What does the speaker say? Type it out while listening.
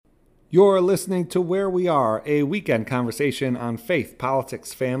You're listening to Where We Are, a weekend conversation on faith,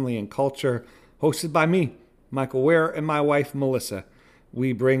 politics, family, and culture, hosted by me, Michael Ware, and my wife, Melissa.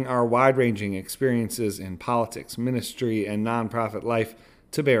 We bring our wide-ranging experiences in politics, ministry, and nonprofit life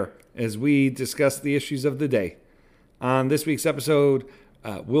to bear as we discuss the issues of the day. On this week's episode,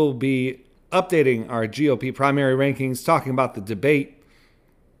 we'll be updating our GOP primary rankings, talking about the debate,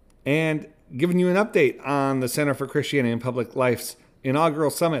 and giving you an update on the Center for Christianity and Public Life's inaugural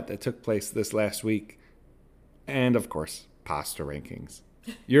summit that took place this last week. And, of course, pasta rankings.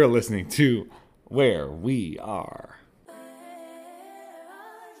 You're listening to Where We Are.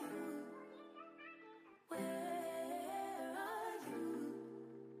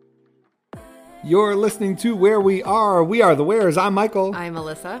 You're listening to Where We Are. We are the Wares. I'm Michael. I'm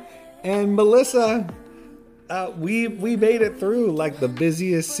Melissa. And Melissa, we made it through like the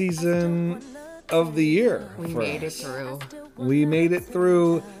busiest season of the year. We made it through. We made it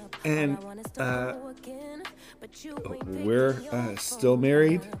through, and we're still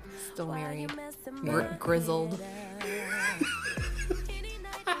married. Still married. We're grizzled.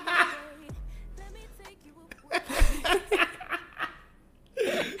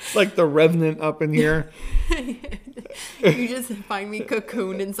 It's like the Revenant up in here. You just find me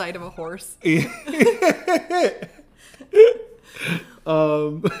cocooned inside of a horse.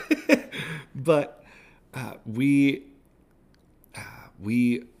 But we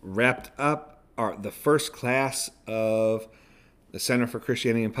wrapped up the first class of the Center for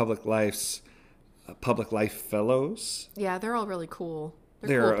Christianity and Public Life's Public Life Fellows. Yeah, they're all really cool.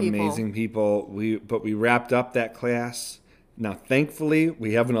 They're cool people. amazing people. We wrapped up that class. Now, thankfully,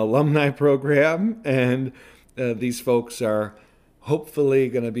 we have an alumni program, and these folks are hopefully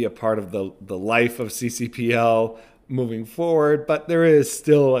going to be a part of the life of CCPL moving forward. But there is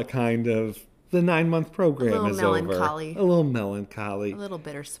still a kind of the 9-month program is melancholy. over. A little melancholy. A little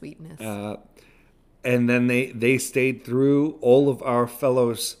bittersweetness. And then they stayed through. All of our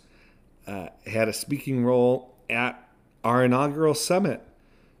fellows had a speaking role at our inaugural summit,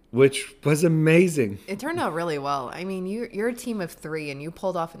 which was amazing. It turned out really well. I mean, you're a team of 3, and you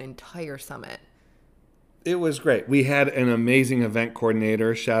pulled off an entire summit. It was great. We had an amazing event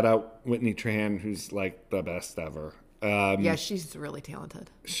coordinator. Shout out Whitney Tran, who's like the best ever. Yeah, she's really talented.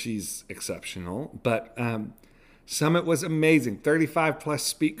 She's exceptional. But summit was amazing. 35 plus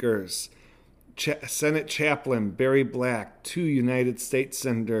speakers. Senate Chaplain Barry Black, 2 United States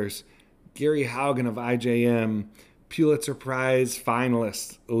Senators, Gary Haugen of IJM, Pulitzer Prize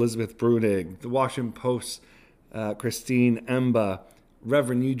finalist Elizabeth Brunig, the Washington Post Christine Emba,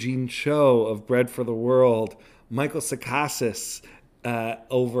 Reverend Eugene Cho of Bread for the World, Michael Sakasis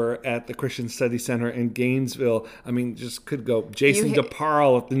over at the Christian Study Center in Gainesville. I mean, just could go. Jason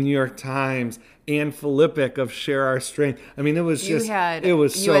DeParle at the New York Times, Ann Filippic of Share Our Strength. I mean, it was just, it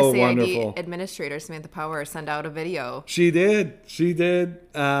was so wonderful. Administrator Samantha Power sent out a video. She did.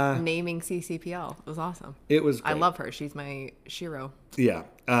 Naming CCPL. It was awesome. It was great. I love her. She's my shiro. Yeah.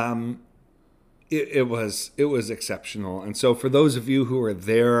 It was exceptional. And so for those of you who are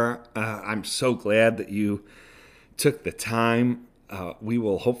there, I'm so glad that you took the time. We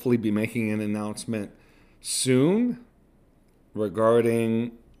will hopefully be making an announcement soon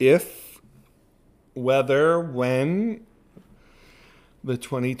regarding when the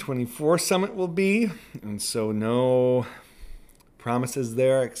 2024 summit will be. And so no promises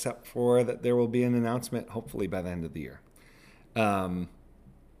there except for that there will be an announcement hopefully by the end of the year. But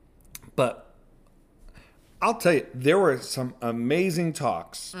I'll tell you, there were some amazing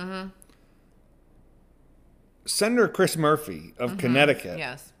talks. Mm-hmm. Senator Chris Murphy of Connecticut.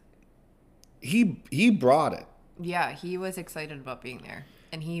 Yes. He brought it. Yeah, he was excited about being there.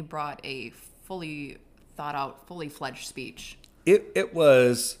 And he brought a fully thought out, fully fledged speech. It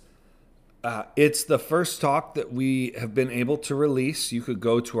was, it's the first talk that we have been able to release. You could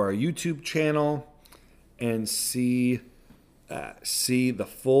go to our YouTube channel and see the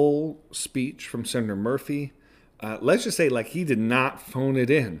full speech from Senator Murphy. Let's just say, like, he did not phone it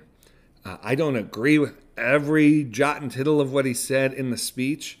in. I don't agree with every jot and tittle of what he said in the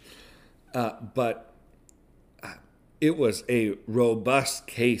speech, but it was a robust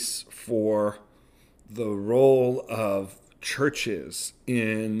case for the role of churches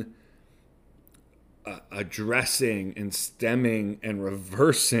in addressing and stemming and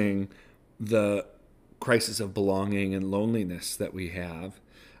reversing the crisis of belonging and loneliness that we have.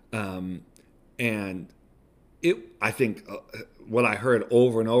 And I think what I heard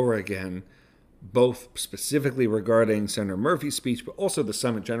over and over again, both specifically regarding Senator Murphy's speech, but also the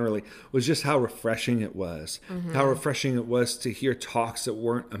summit generally, was just how refreshing it was. Mm-hmm. How refreshing it was to hear talks that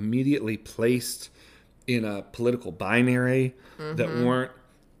weren't immediately placed in a political binary, mm-hmm. that weren't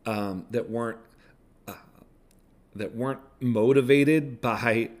that weren't motivated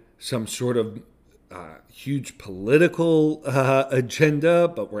by some sort of huge political agenda,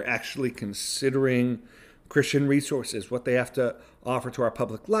 but were actually considering Christian resources, what they have to offer to our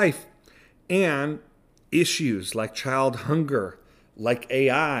public life, and issues like child hunger, like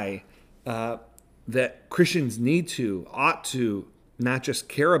AI, that Christians ought to not just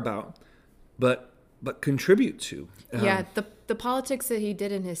care about, but contribute to. Yeah, the politics that he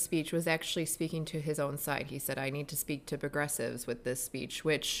did in his speech was actually speaking to his own side. He said, I need to speak to progressives with this speech,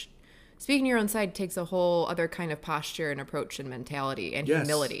 which speaking to your own side takes a whole other kind of posture and approach and mentality and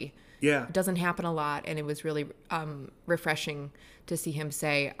humility. Yeah. It doesn't happen a lot, and it was really refreshing to see him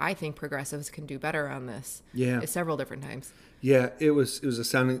say, I think progressives can do better on this. Yeah. Several different times. Yeah, it was a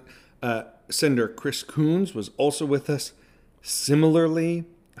sounding... Senator Chris Coons was also with us. Similarly,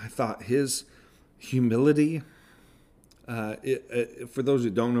 I thought his humility... for those who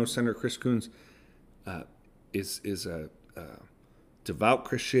don't know, Senator Chris Coons is a devout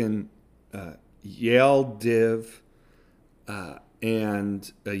Christian, Yale Div,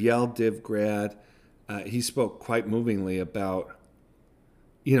 and a Yale Div grad. He spoke quite movingly about,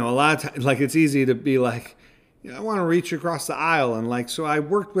 a lot of times, like, it's easy to be like, I want to reach across the aisle and like, so I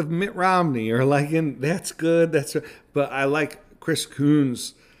worked with Mitt Romney, or like, and that's good. But I like Chris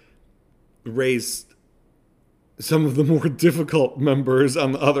Coons raised some of the more difficult members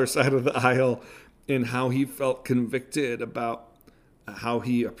on the other side of the aisle in how he felt convicted about how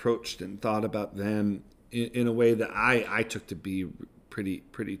he approached and thought about them in a way that I took to be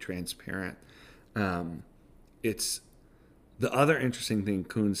pretty transparent. It's the other interesting thing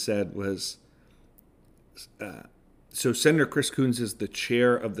Coons said was, so Senator Chris Coons is the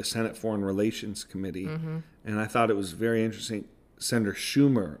chair of the Senate Foreign Relations Committee, and I thought it was very interesting. Senator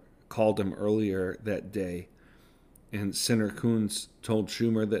Schumer called him earlier that day, and Senator Coons told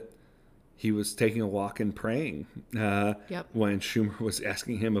Schumer that he was taking a walk and praying when Schumer was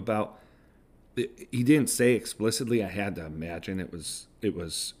asking him about. He didn't say explicitly. I had to imagine it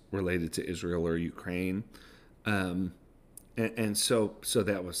was related to Israel or Ukraine, and so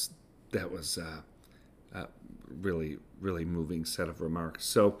that was really moving set of remarks.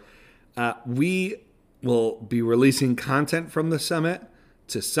 So we will be releasing content from the summit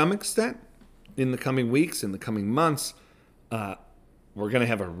to some extent in the coming weeks, in the coming months. We're going to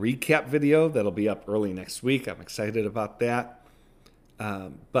have a recap video that'll be up early next week. I'm excited about that.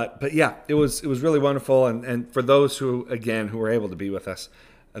 But yeah, it was really wonderful. And for those who were able to be with us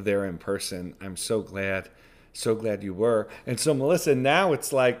there in person, I'm so glad you were. And so, Melissa, now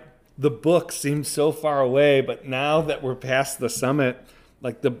it's like the book seems so far away, but now that we're past the summit,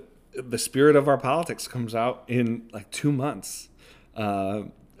 like the Spirit of Our Politics comes out in like 2 months.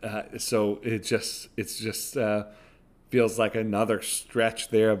 So it's just feels like another stretch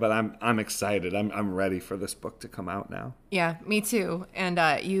there, but I'm excited. I'm ready for this book to come out now. Yeah, me too. And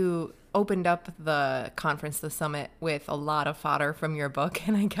you opened up the conference, the summit, with a lot of fodder from your book,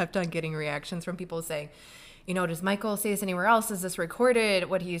 and I kept on getting reactions from people saying, does Michael say this anywhere else? Is this recorded?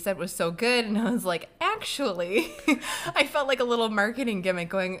 What he said was so good. And I was like, actually, I felt like a little marketing gimmick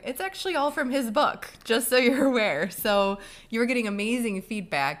going, it's actually all from his book, just so you're aware. So you were getting amazing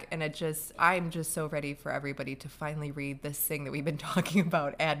feedback. And I'm just so ready for everybody to finally read this thing that we've been talking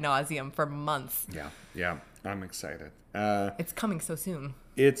about ad nauseum for months. Yeah. I'm excited. It's coming so soon.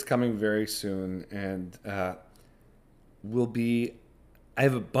 It's coming very soon. And I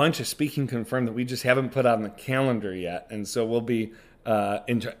have a bunch of speaking confirmed that we just haven't put on the calendar yet, and so we'll be on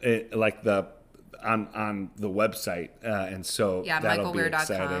the website, and so that'll be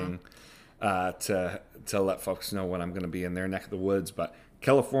exciting to let folks know when I'm going to be in their neck of the woods. But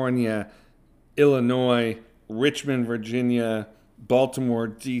California, Illinois, Richmond, Virginia, Baltimore,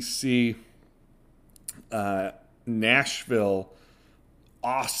 D.C., Nashville,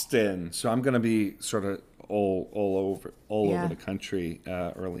 Austin. So I'm going to be sort of all over the country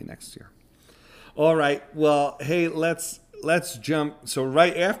early next year. All right. Well, hey, let's jump. So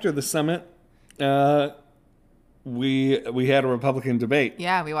right after the summit, we had a Republican debate.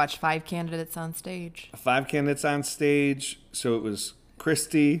 Yeah, we watched 5 candidates on stage. 5 candidates on stage. So it was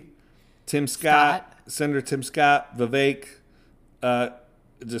Christie, Tim Scott, Senator Tim Scott, Vivek,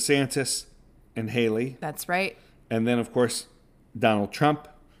 DeSantis, and Haley. That's right. And then, of course, Donald Trump,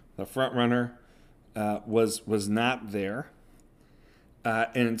 the front runner, was not there,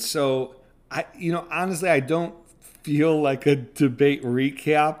 and so honestly, I don't feel like a debate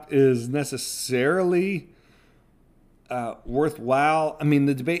recap is necessarily worthwhile. I mean,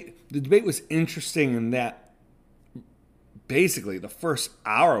 the debate was interesting in that basically the first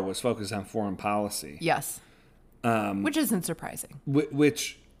hour was focused on foreign policy. Yes, which isn't surprising.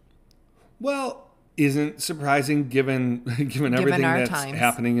 Which Well, isn't surprising given everything our that's times.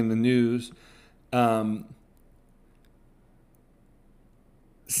 happening in the news.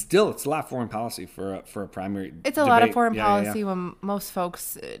 Still, it's a lot of foreign policy for a primary. It's a lot of foreign policy when most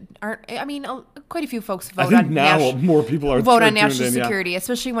folks aren't. I mean, quite a few folks I vote think on now more people are vote on tuned national in, yeah. security,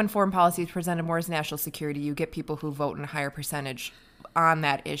 especially when foreign policy is presented more as national security. You get people who vote in a higher percentage on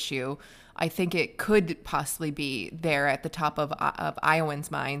that issue. I think it could possibly be there at the top of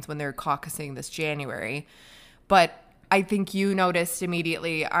Iowans' minds when they're caucusing this January. But I think you noticed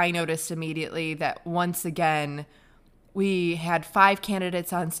immediately, I noticed immediately that once again, we had 5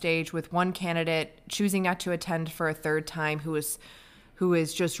 candidates on stage with one candidate choosing not to attend for a third time who is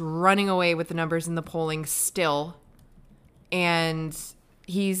just running away with the numbers in the polling still. And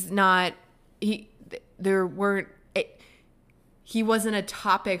he wasn't a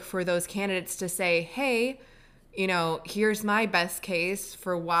topic for those candidates to say, hey, here's my best case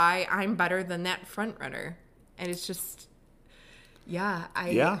for why I'm better than that front runner. And it's just,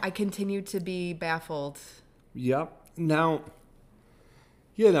 I continue to be baffled. Yep. Now,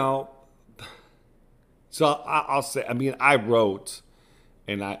 so I'll say, I mean, I wrote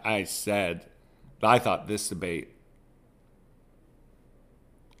and I said that I thought this debate,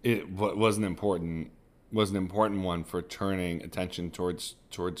 it was an important one for turning attention towards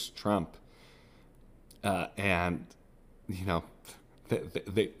Trump. And,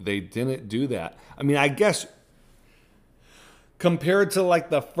 they didn't do that. I mean, I guess compared to like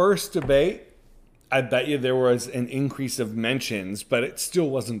the first debate, I bet you there was an increase of mentions, but it still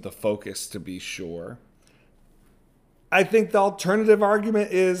wasn't the focus, to be sure. I think the alternative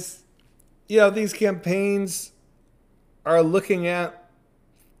argument is, these campaigns are looking at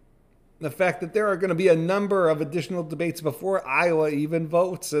the fact that there are going to be a number of additional debates before Iowa even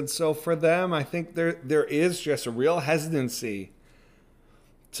votes. And so for them, I think there is just a real hesitancy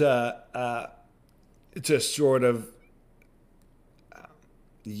to sort of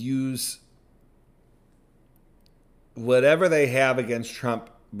use whatever they have against Trump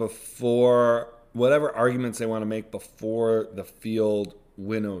before, whatever arguments they want to make before the field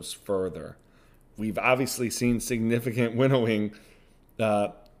winnows further. We've obviously seen significant winnowing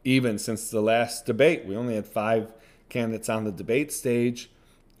even since the last debate. We only had 5 candidates on the debate stage.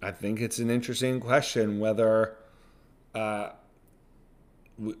 I think it's an interesting question whether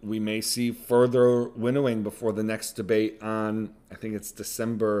we may see further winnowing before the next debate on, I think it's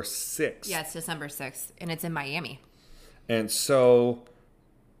December 6th. Yeah, it's December 6th, and it's in Miami. And so,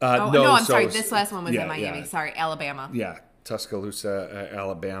 I'm sorry. This last one was in Miami. Yeah. Sorry, Alabama. Yeah, Tuscaloosa,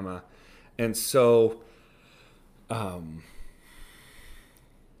 Alabama. And so, they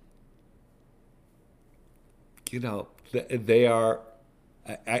are.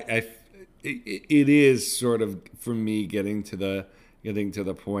 It is sort of for me getting to the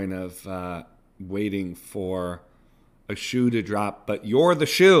point of waiting for a shoe to drop, but you're the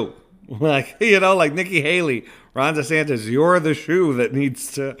shoe. Like Nikki Haley, Ron DeSantis, you're the shoe that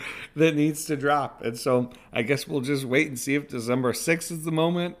needs to drop. And so I guess we'll just wait and see if December 6th is the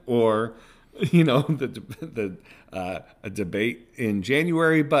moment, or a debate in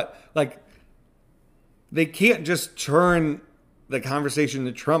January. But like, they can't just turn the conversation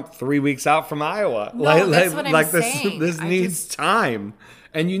to Trump 3 weeks out from Iowa. No, that's what I'm saying. This needs time,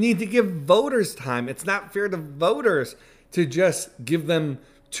 and you need to give voters time. It's not fair to voters to just give them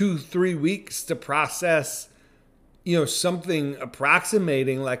 2-3 weeks to process, something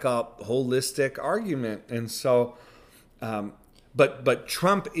approximating like a holistic argument. And so, but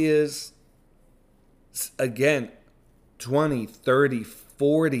Trump is, again, 20, 30,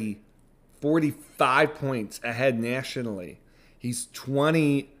 40, 45 points ahead nationally. He's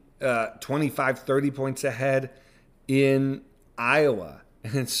 25, 30 points ahead in Iowa.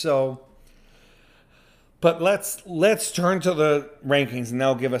 And so, but let's turn to the rankings, and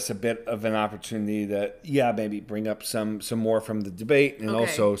that'll give us a bit of an opportunity to, maybe bring up some more from the debate, and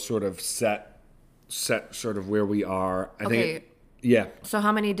also sort of set sort of where we are. I think. Yeah. So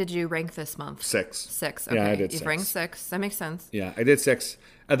how many did you rank this month? 6. 6. Okay. Yeah, I did You've 6. ranked 6. That makes sense. Yeah, I did 6.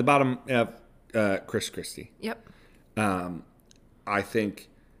 At the bottom, Chris Christie. Yep. I think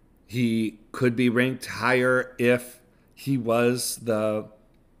he could be ranked higher if he was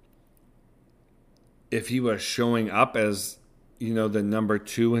showing up as, the number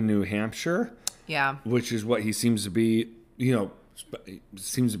 2 in New Hampshire. Yeah. Which is what he seems to be,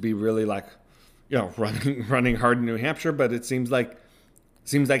 really like, running hard in New Hampshire, but it seems like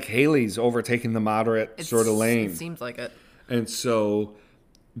Haley's overtaking the moderate sort of lane. It seems like it. And so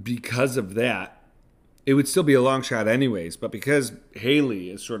because of that, it would still be a long shot anyways, but because Haley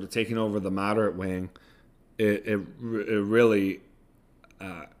is sort of taking over the moderate wing, it really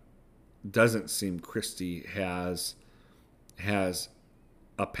doesn't seem Christie has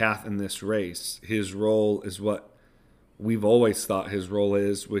a path in this race. His role is what we've always thought his role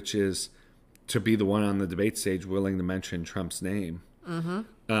is, which is to be the one on the debate stage willing to mention Trump's name.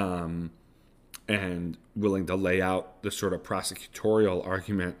 And willing to lay out the sort of prosecutorial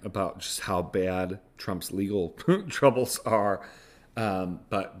argument about just how bad Trump's legal troubles are,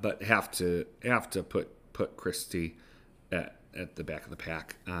 but have to put Christie at the back of the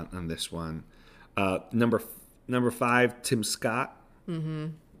pack on this one. Number 5, Tim Scott.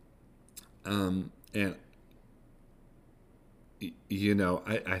 And I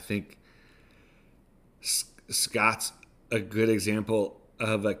think Scott's a good example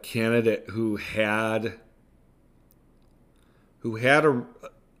of a candidate who had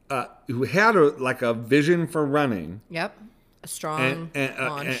a vision for running. Yep, a strong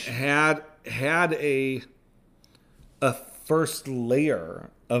launch. And had a first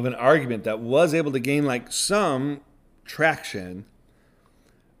layer of an argument that was able to gain like some traction,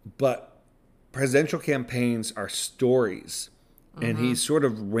 but presidential campaigns are stories, and he sort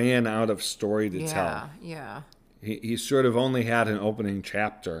of ran out of story to tell. Yeah. He sort of only had an opening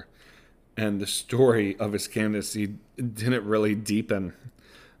chapter, and the story of his candidacy didn't really deepen.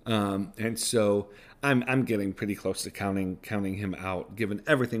 And so I'm getting pretty close to counting him out, given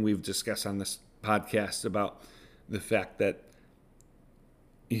everything we've discussed on this podcast about the fact that,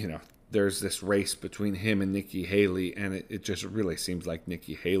 there's this race between him and Nikki Haley, and it just really seems like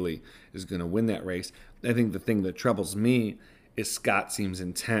Nikki Haley is going to win that race. I think the thing that troubles me is Scott seems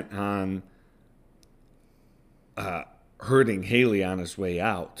intent on hurting Haley on his way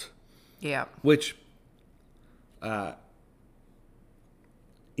out. Yeah. Which,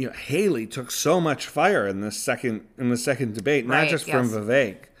 Haley took so much fire in the second debate, not just from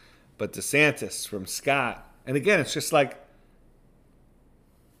Vivek, but DeSantis, from Scott. And again, it's just like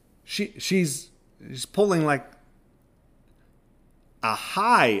she's pulling like a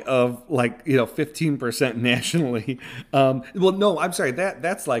high of 15% nationally. Well, no, I'm sorry.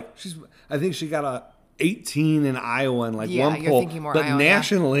 That's like I think she got a 18 in Iowa and one you're poll, thinking more but Iowa,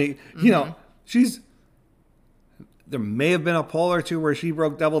 nationally, there may have been a poll or two where she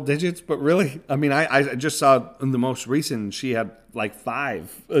broke double digits, but really, I mean, I just saw in the most recent she had like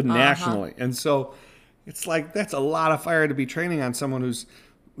 5 nationally, and so it's like that's a lot of fire to be training on someone who's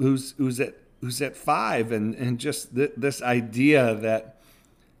at 5, and just this idea that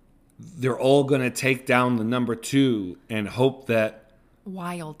they're all going to take down the number 2 and hope that.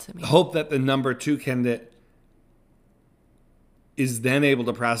 Wild to me. Hope that the number 2 candidate is then able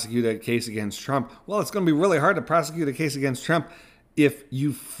to prosecute a case against Trump. Well, it's going to be really hard to prosecute a case against Trump if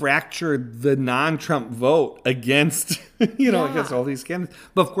you fractured the non-Trump vote against, against all these candidates.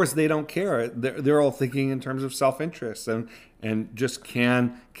 But of course, they don't care. They're all thinking in terms of self-interest and just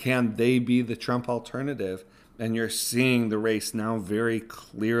can they be the Trump alternative? And you're seeing the race now very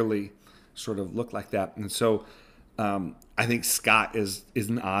clearly sort of look like that. And so I think Scott is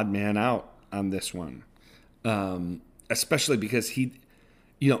an odd man out on this one, especially because he,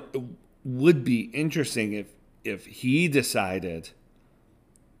 it would be interesting if he decided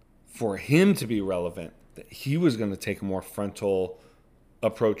for him to be relevant that he was going to take a more frontal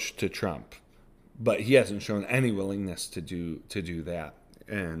approach to Trump, but he hasn't shown any willingness to do that,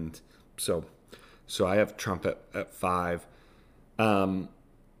 and so I have Trump at 5. I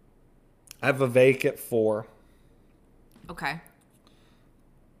have Vivek at 4. Okay.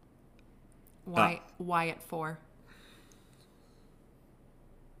 Why at 4?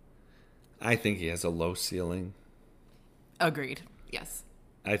 I think he has a low ceiling. Agreed. Yes.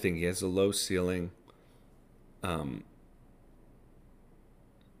 I think he has a low ceiling. And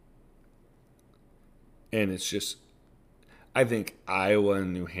it's just, I think Iowa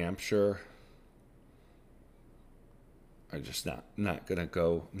and New Hampshire are just not gonna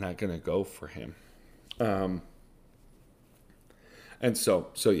go for him. And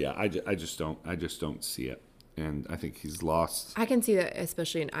so yeah, I just don't see it, and I think he's lost. I can see that,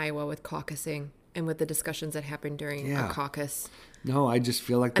 especially in Iowa with caucusing and with the discussions that happened during a caucus. No, I just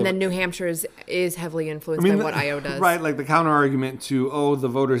feel like... And then New Hampshire is heavily influenced by what Iowa does. Right, like the counter-argument to, the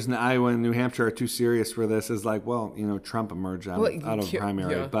voters in Iowa and New Hampshire are too serious for this is like, well, Trump emerged out of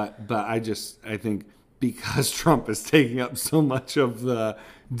primary. Yeah. But I think because Trump is taking up so much of the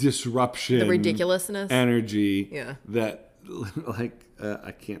disruption... The ridiculousness. Energy that,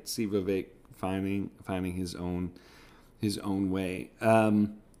 I can't see Vivek finding his own way.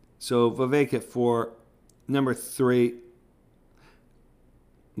 So Vivek at 4. Number 3...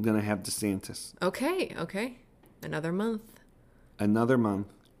 I'm going to have DeSantis. Okay. Another month.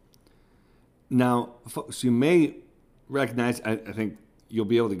 Now, folks, you may recognize, I think you'll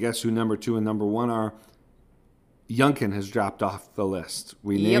be able to guess who number 2 and number 1 are. Youngkin has dropped off the list.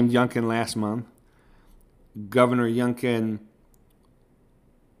 We named Youngkin last month. Governor Youngkin,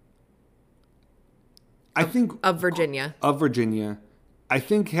 I think... Of Virginia. Of Virginia, I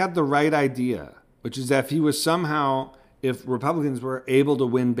think had the right idea, which is that if he was somehow, if Republicans were able to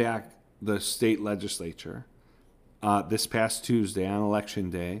win back the state legislature this past Tuesday on Election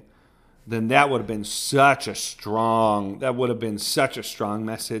Day, then that would have been such a strong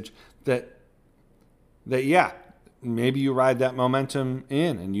message that yeah, maybe you ride that momentum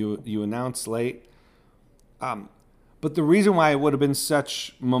in and you announce late. But the reason why it would have been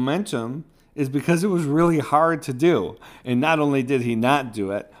such momentum is because it was really hard to do. And not only did he not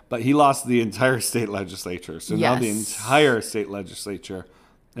do it, but he lost the entire state legislature. So now the entire state legislature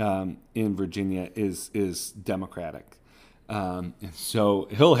in Virginia is Democratic. And so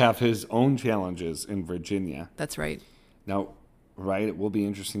he'll have his own challenges in Virginia. That's right. Now, right, it will be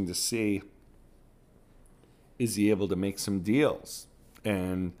interesting to see, is he able to make some deals?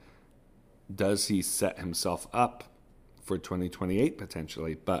 And does he set himself up for 2028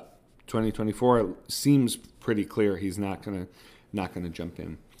 potentially? But 2024 seems pretty clear he's not gonna jump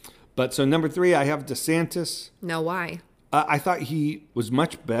in. But so number 3, I have DeSantis. Now, why? I thought he was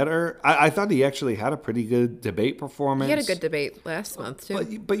much better. I thought he actually had a pretty good debate performance. He had a good debate last month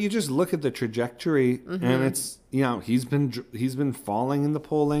too. But you just look at the trajectory, and it's, he's been falling in the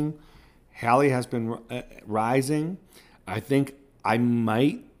polling. Hallie has been rising. I think I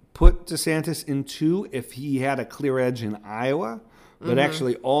might put DeSantis in 2 if he had a clear edge in Iowa. But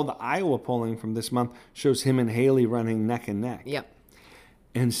actually, all the Iowa polling from this month shows him and Haley running neck and neck. Yep.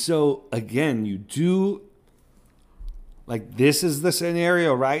 And so, again, you do, like, this is the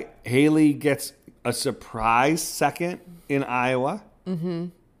scenario, right? Haley gets a surprise second in Iowa. Mm-hmm.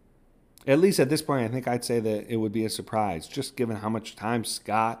 At least at this point, I think I'd say that it would be a surprise, just given how much time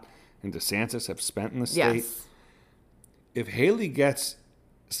Scott and DeSantis have spent in the state. Yes. If Haley gets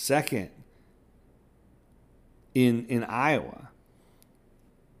second in Iowa,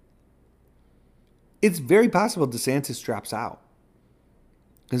 it's very possible DeSantis drops out.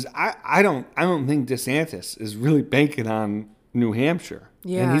 Because I don't think DeSantis is really banking on New Hampshire.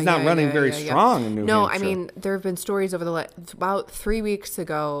 Yeah, and he's not running very strong in New Hampshire. No, I mean, there have been stories over about 3 weeks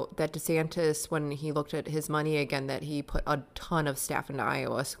ago that DeSantis, when he looked at his money again, that he put a ton of staff into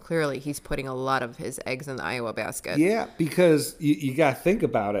Iowa. So clearly he's putting a lot of his eggs in the Iowa basket. Yeah, because you got to think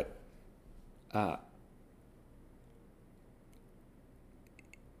about it.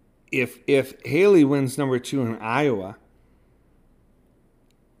 If Haley wins number 2 in Iowa,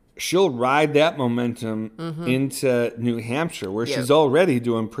 she'll ride that momentum into New Hampshire, where she's already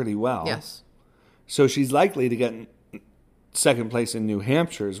doing pretty well. Yes. So she's likely to get second place in New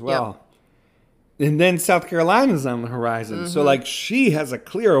Hampshire as well. Yep. And then South Carolina's on the horizon. So, like, she has a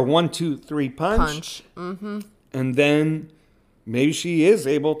clear 1-2-3 punch. And then maybe she is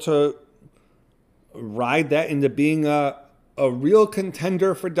able to ride that into being a real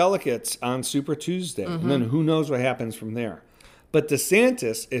contender for delegates on Super Tuesday. And then who knows what happens from there. But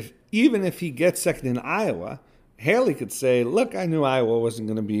DeSantis, even if he gets second in Iowa, Haley could say, "Look, I knew Iowa wasn't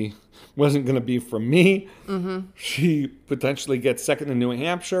going to be for me." She potentially gets second in New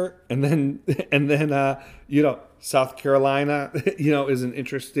Hampshire, and then South Carolina, is an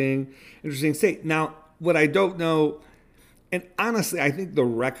interesting state. Now, what I don't know, and honestly, I think the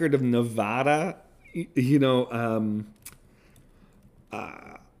record of Nevada,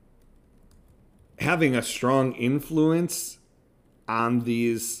 having a strong influence on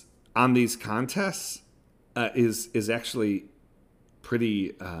these contests is actually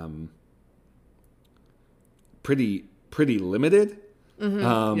pretty limited.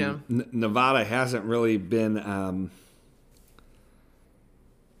 Nevada hasn't really been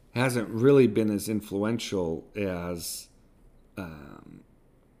as influential as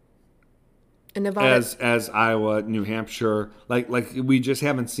as Iowa, New Hampshire. Like we just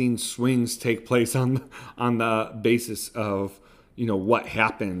haven't seen swings take place on the basis of what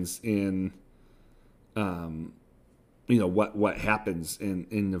happens in what happens in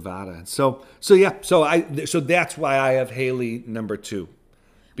Nevada. So that's why I have Haley number 2,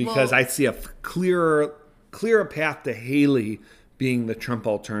 because I see a clearer path to Haley being the Trump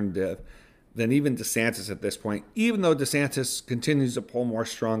alternative than even DeSantis at this point. Even though DeSantis continues to poll more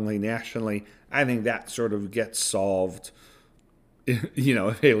strongly nationally, I think that sort of gets solved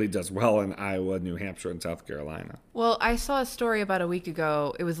if Haley does well in Iowa, New Hampshire, and South Carolina. Well, I saw a story about a week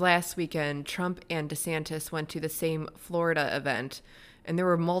ago. It was last weekend. Trump and DeSantis went to the same Florida event, and there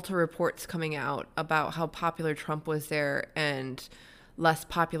were multiple reports coming out about how popular Trump was there. And less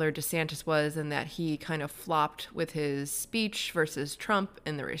popular DeSantis was and that he kind of flopped with his speech versus Trump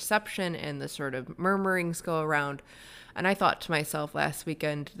and the reception and the sort of murmurings go around. And I thought to myself last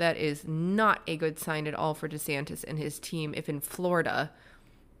weekend, that is not a good sign at all for DeSantis and his team if in Florida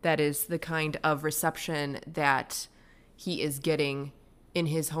that is the kind of reception that he is getting in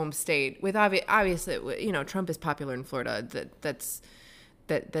his home state. With obviously, you know, Trump is popular in Florida. That's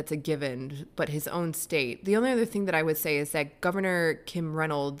a given, but his own state. The only other thing that I would say is that Governor Kim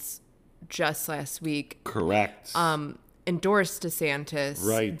Reynolds just last week correct endorsed DeSantis.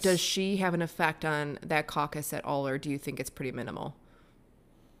 Right. Does she have an effect on that caucus at all, or do you think it's pretty minimal?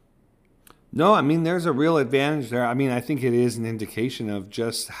 No, I mean, there's a real advantage there. I mean, I think it is an indication of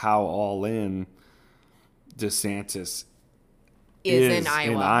just how all in DeSantis is in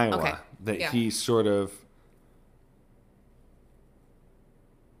Iowa. Okay. That Yeah. he sort of,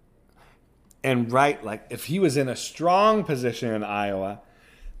 and right, like if he was in a strong position in Iowa,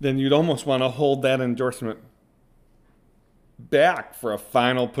 then you'd almost want to hold that endorsement back for a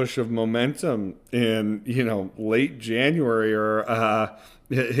final push of momentum in, you know, late January or, or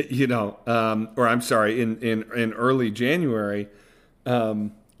I'm sorry, in early January.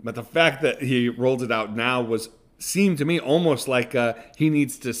 But the fact that he rolled it out now seemed to me almost like he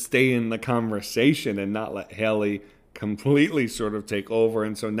needs to stay in the conversation and not let Haley completely sort of take over.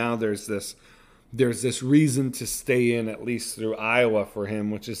 And so now there's this reason to stay in at least through Iowa for him,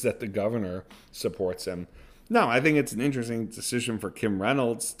 which is that the governor supports him. No, I think it's an interesting decision for Kim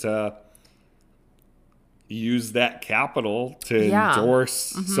Reynolds to use that capital to endorse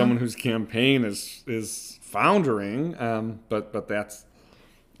someone whose campaign is foundering. But that's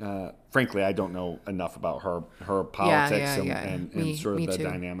frankly, I don't know enough about her politics and sort of the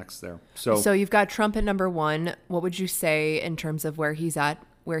dynamics there. So you've got Trump at number one. What would you say in terms of where he's at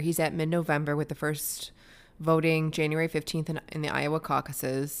mid-November with the first voting January 15th in the Iowa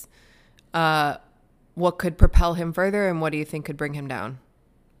caucuses? What could propel him further, and what do you think could bring him down?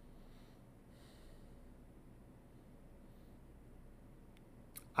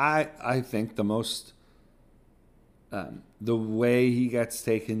 I think the most the way he gets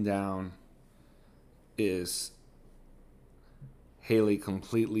taken down is Haley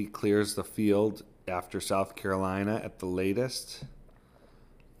completely clears the field after South Carolina at the latest,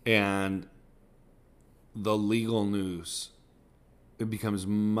 and the legal news, it becomes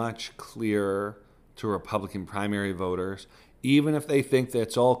much clearer to Republican primary voters, even if they think that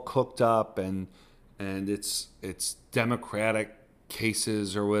it's all cooked up and it's Democratic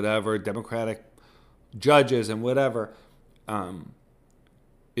cases or whatever, Democratic judges and whatever.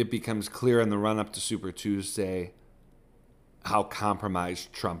 It becomes clear in the run-up to Super Tuesday how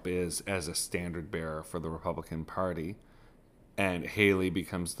compromised Trump is as a standard bearer for the Republican Party, and Haley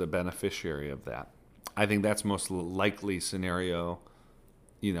becomes the beneficiary of that. I think that's most likely scenario,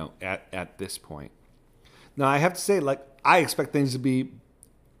 you know, at this point. Now, I have to say, like, I expect things to be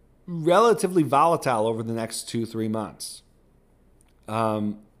relatively volatile over the next 2-3 months.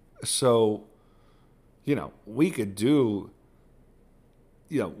 So, you know, we could do,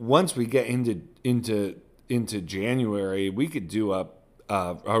 you know, once we get into January, we could do a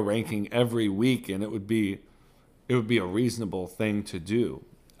ranking every week, and it would be a reasonable thing to do.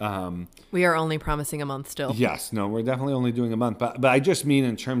 We are only promising a month still. Yes, no, we're definitely only doing a month, but I just mean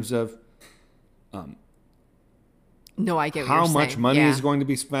in terms of no, I get what how you're saying. much money is going to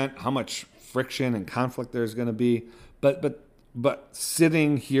be spent, how much friction and conflict there's going to be. But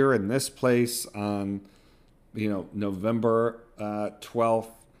sitting here in this place on, you know, November 12th,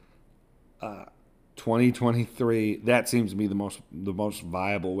 2023, that seems to be the most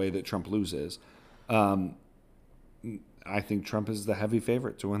viable way that Trump loses. I think Trump is the heavy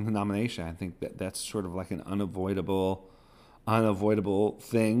favorite to win the nomination. I think that's sort of like an unavoidable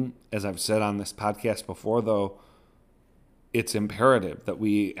thing. As I've said on this podcast before, though, it's imperative that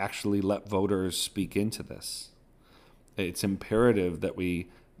we actually let voters speak into this. It's imperative that we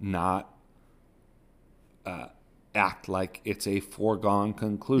not act like it's a foregone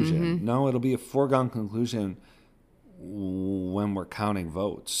conclusion. Mm-hmm. No, it'll be a foregone conclusion when we're counting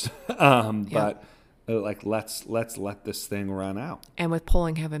votes. But like, let's let this thing run out. And with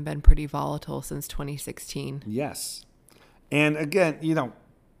polling having been pretty volatile since 2016. Yes. And again, you know,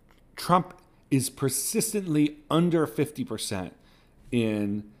 Trump is persistently under 50%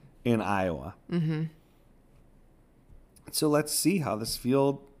 in Iowa. Mm-hmm. So let's see how this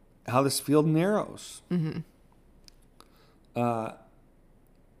field narrows. Mm-hmm.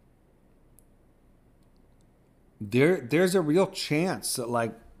 There's a real chance that,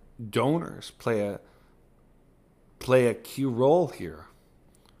 like, donors play a key role here,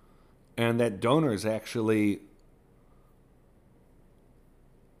 and that donors actually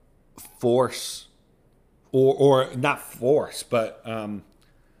force or not force, but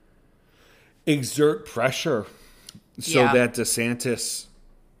exert pressure so that DeSantis,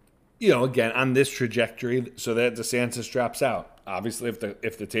 again, on this trajectory, so that DeSantis drops out. Obviously,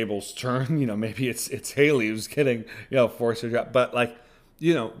 if the tables turn, maybe it's Haley who's getting, forced to drop. But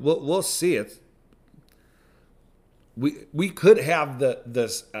we'll see it. We could have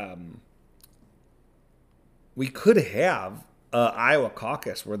we could have Iowa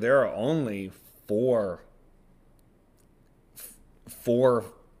caucus where there are only four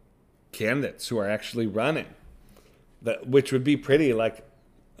candidates who are actually running, which would be pretty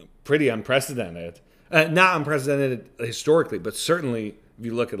unprecedented. Not unprecedented historically, but certainly if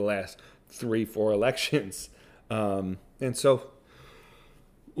you look at the last 3-4 elections. And so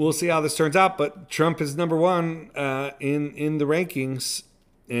we'll see how this turns out. But Trump is number one in the rankings.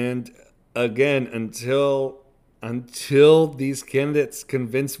 And again, until these candidates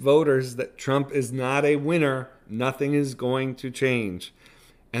convince voters that Trump is not a winner, nothing is going to change.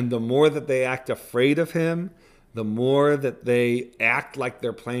 And the more that they act afraid of him, the more that they act like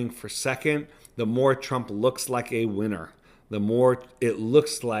they're playing for second, the more Trump looks like a winner. The more it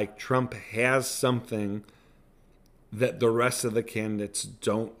looks like Trump has something that the rest of the candidates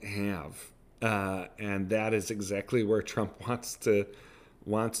don't have. And that is exactly where Trump wants to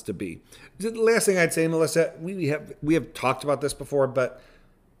be. The last thing I'd say, Melissa, we have talked about this before, but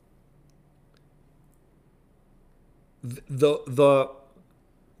the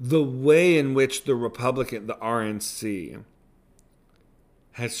way in which the RNC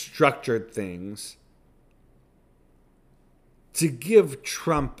has structured things to give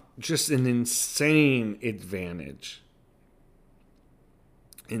Trump just an insane advantage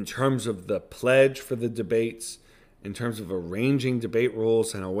in terms of the pledge for the debates, in terms of arranging debate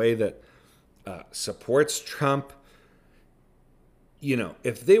rules in a way that supports Trump.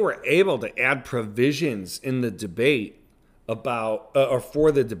 If they were able to add provisions in the debate about or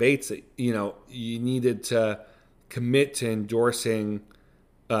for the debates that you needed to commit to endorsing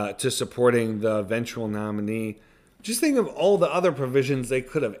to supporting the eventual nominee, just think of all the other provisions they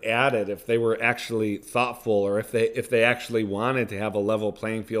could have added if they were actually thoughtful, or if they actually wanted to have a level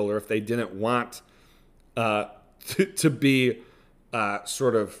playing field, or if they didn't want to be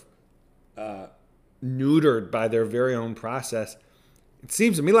sort of neutered by their very own process. It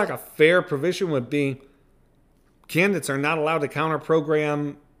seems to me like a fair provision would be candidates are not allowed to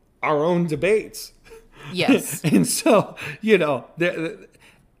counter-program our own debates. Yes. And so,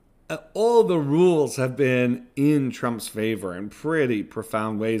 all the rules have been in Trump's favor in pretty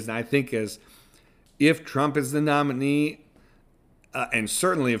profound ways. And I think if Trump is the nominee, and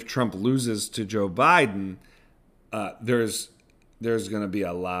certainly if Trump loses to Joe Biden, there's going to be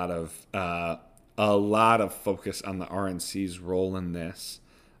a lot of focus on the RNC's role in this,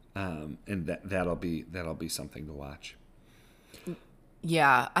 and that'll be something to watch.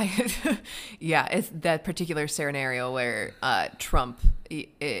 Yeah, it's that particular scenario where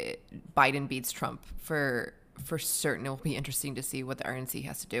Biden beats Trump for certain. It will be interesting to see what the RNC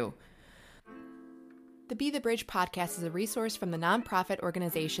has to do. The Be the Bridge podcast is a resource from the nonprofit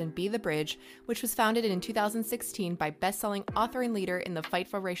organization Be the Bridge, which was founded in 2016 by best-selling author and leader in the fight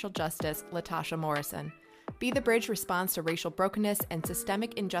for racial justice, Latasha Morrison. Be the Bridge responds to racial brokenness and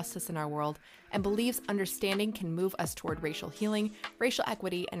systemic injustice in our world and believes understanding can move us toward racial healing, racial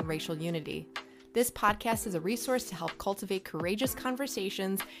equity, and racial unity. This podcast is a resource to help cultivate courageous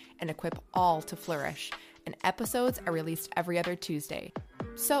conversations and equip all to flourish. And episodes are released every other Tuesday.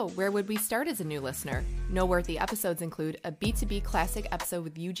 So, where would we start as a new listener? Noteworthy episodes include a B2B classic episode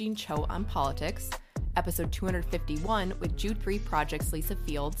with Eugene Cho on politics, episode 251 with Jude Free Project's Lisa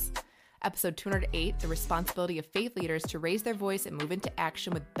Fields, episode 208, The Responsibility of Faith Leaders to Raise Their Voice and Move into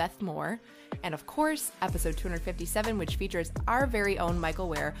Action with Beth Moore, and of course, episode 257, which features our very own Michael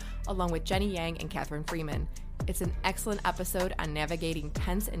Ware, along with Jenny Yang and Catherine Freeman. It's an excellent episode on navigating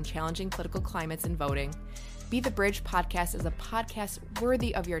tense and challenging political climates and voting. Be the Bridge podcast is a podcast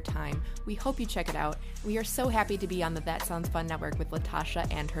worthy of your time. We hope you check it out. We are so happy to be on the That Sounds Fun network with Latasha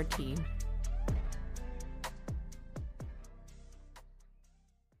and her team.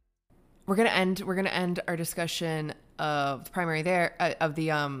 We're gonna end our discussion of the primary there, of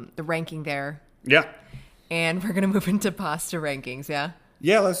the ranking there. Yeah. And we're gonna move into pasta rankings. Yeah.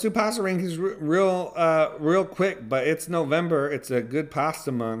 Yeah, let's do pasta rankings real quick. But it's November. It's a good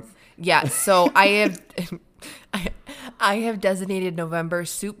pasta month. Yeah. So I have designated November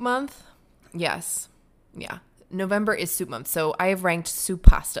soup month. Yes. Yeah. November is soup month. So I have ranked soup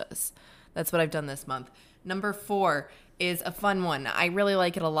pastas. That's what I've done this month. Number 4 is a fun one. I really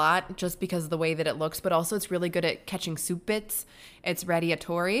like it a lot just because of the way that it looks, but also it's really good at catching soup bits. It's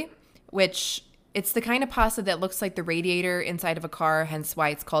radiatori. which it's the kind of pasta that looks like the radiator inside of a car, hence why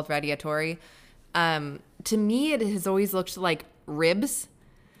it's called radiatori. To me, it has always looked like ribs.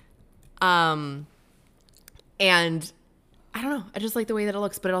 And I don't know. I just like the way that it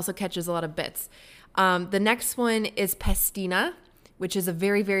looks, but it also catches a lot of bits. The next one is pestina, which is a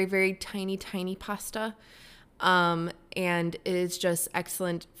very, very, very tiny, tiny pasta. And it is just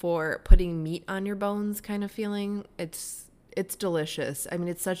excellent for putting meat on your bones kind of feeling. It's delicious. I mean,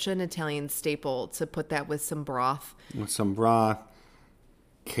 it's such an Italian staple to put that with some broth. With some broth,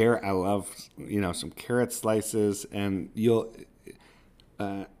 carrot. I love, some carrot slices. And you'll,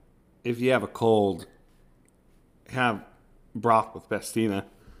 if you have a cold, have broth with pestina,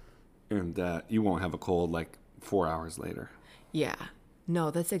 and you won't have a cold like 4 hours later. Yeah.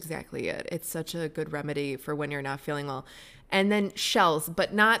 No, that's exactly it. It's such a good remedy for when you're not feeling well. And then shells,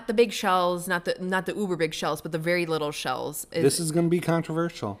 but not the big shells, not the uber big shells, but the very little shells. This is going to be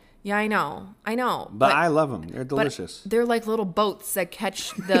controversial. Yeah, I know. But I love them. They're delicious. They're like little boats that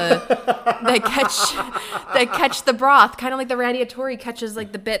catch the that catch the broth, kind of like the radiatori catches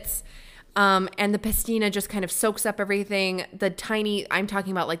like the bits. And the pestina just kind of soaks up everything. I'm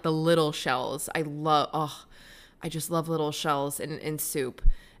talking about like the little shells. I just love little shells in soup.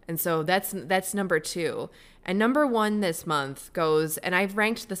 And so that's number 2. And number 1 this month goes, and I've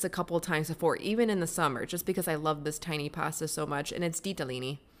ranked this a couple of times before, even in the summer, just because I love this tiny pasta so much, and it's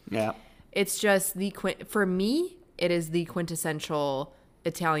ditalini. Yeah. It's just for me, it is the quintessential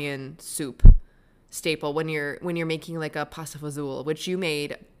Italian soup staple when you're making like a pasta fazool, which you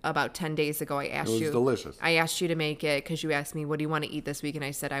made about 10 days ago. It was delicious. I asked you to make it because you asked me, what do you want to eat this week? And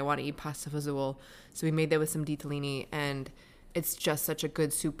I said, I want to eat pasta fazool. So we made that with some ditalini, and it's just such a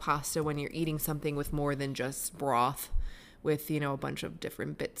good soup pasta when you're eating something with more than just broth, with, a bunch of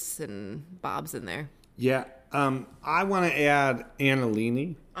different bits and bobs in there. Yeah. I want to add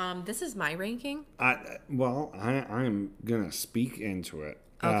annalini. This is my ranking. I'm going to speak into it.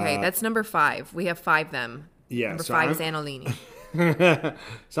 Okay, that's number 5. We have 5 them. Yeah. Number 5 is annalini.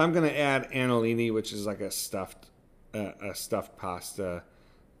 So I'm going to add annalini, which is like a stuffed pasta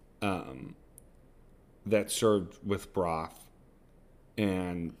that's served with broth,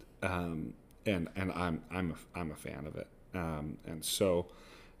 and I'm a fan of it. And so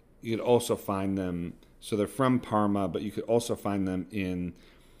you could also find them. So they're from Parma, but you could also find them in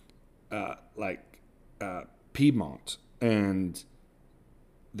Piedmont, and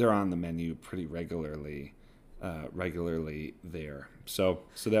they're on the menu pretty regularly there. So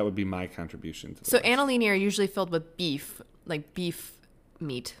that would be my contribution to the list. Annalini are usually filled with beef, like beef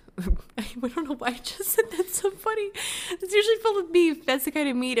meat. I don't know why I just said that so funny. It's usually filled with beef. That's the kind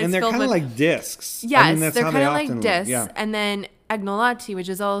of meat. And they're kind of like discs. Yes, that's they're how kind they of often like discs. Yeah. And then agnolotti, which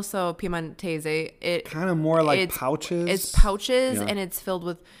is also Piemontese. It kind of more like pouches. It's pouches, and it's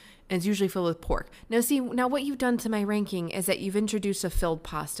usually filled with pork. Now what you've done to my ranking is that you've introduced a filled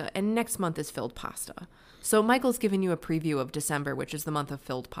pasta, and next month is filled pasta. So Michael's given you a preview of December, which is the month of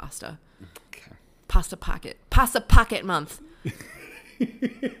filled pasta. Okay. Pasta pocket month.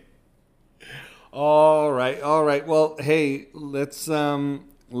 All right. Well, hey, let's land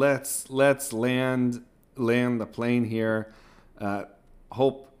the plane here.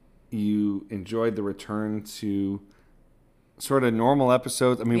 Hope you enjoyed the return to sort of normal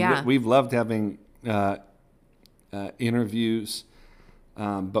episodes. I mean, we've loved having interviews,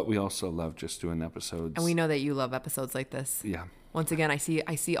 but we also love just doing episodes. And we know that you love episodes like this. Yeah. Once again, I see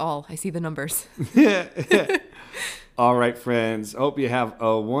the numbers. All right, friends. Hope you have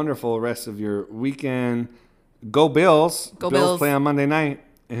a wonderful rest of your weekend. Go Bills. Bills play on Monday night.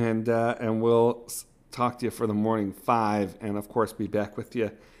 And we'll talk to you for the morning 5. And, of course, be back with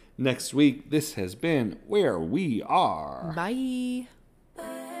you next week. This has been Where We Are. Bye.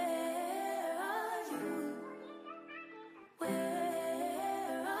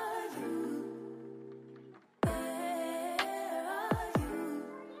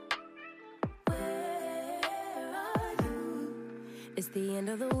 It's the end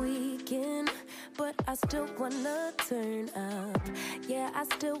of the weekend, but I still wanna turn up. Yeah, I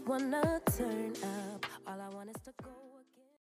still wanna turn up. All I want is to go.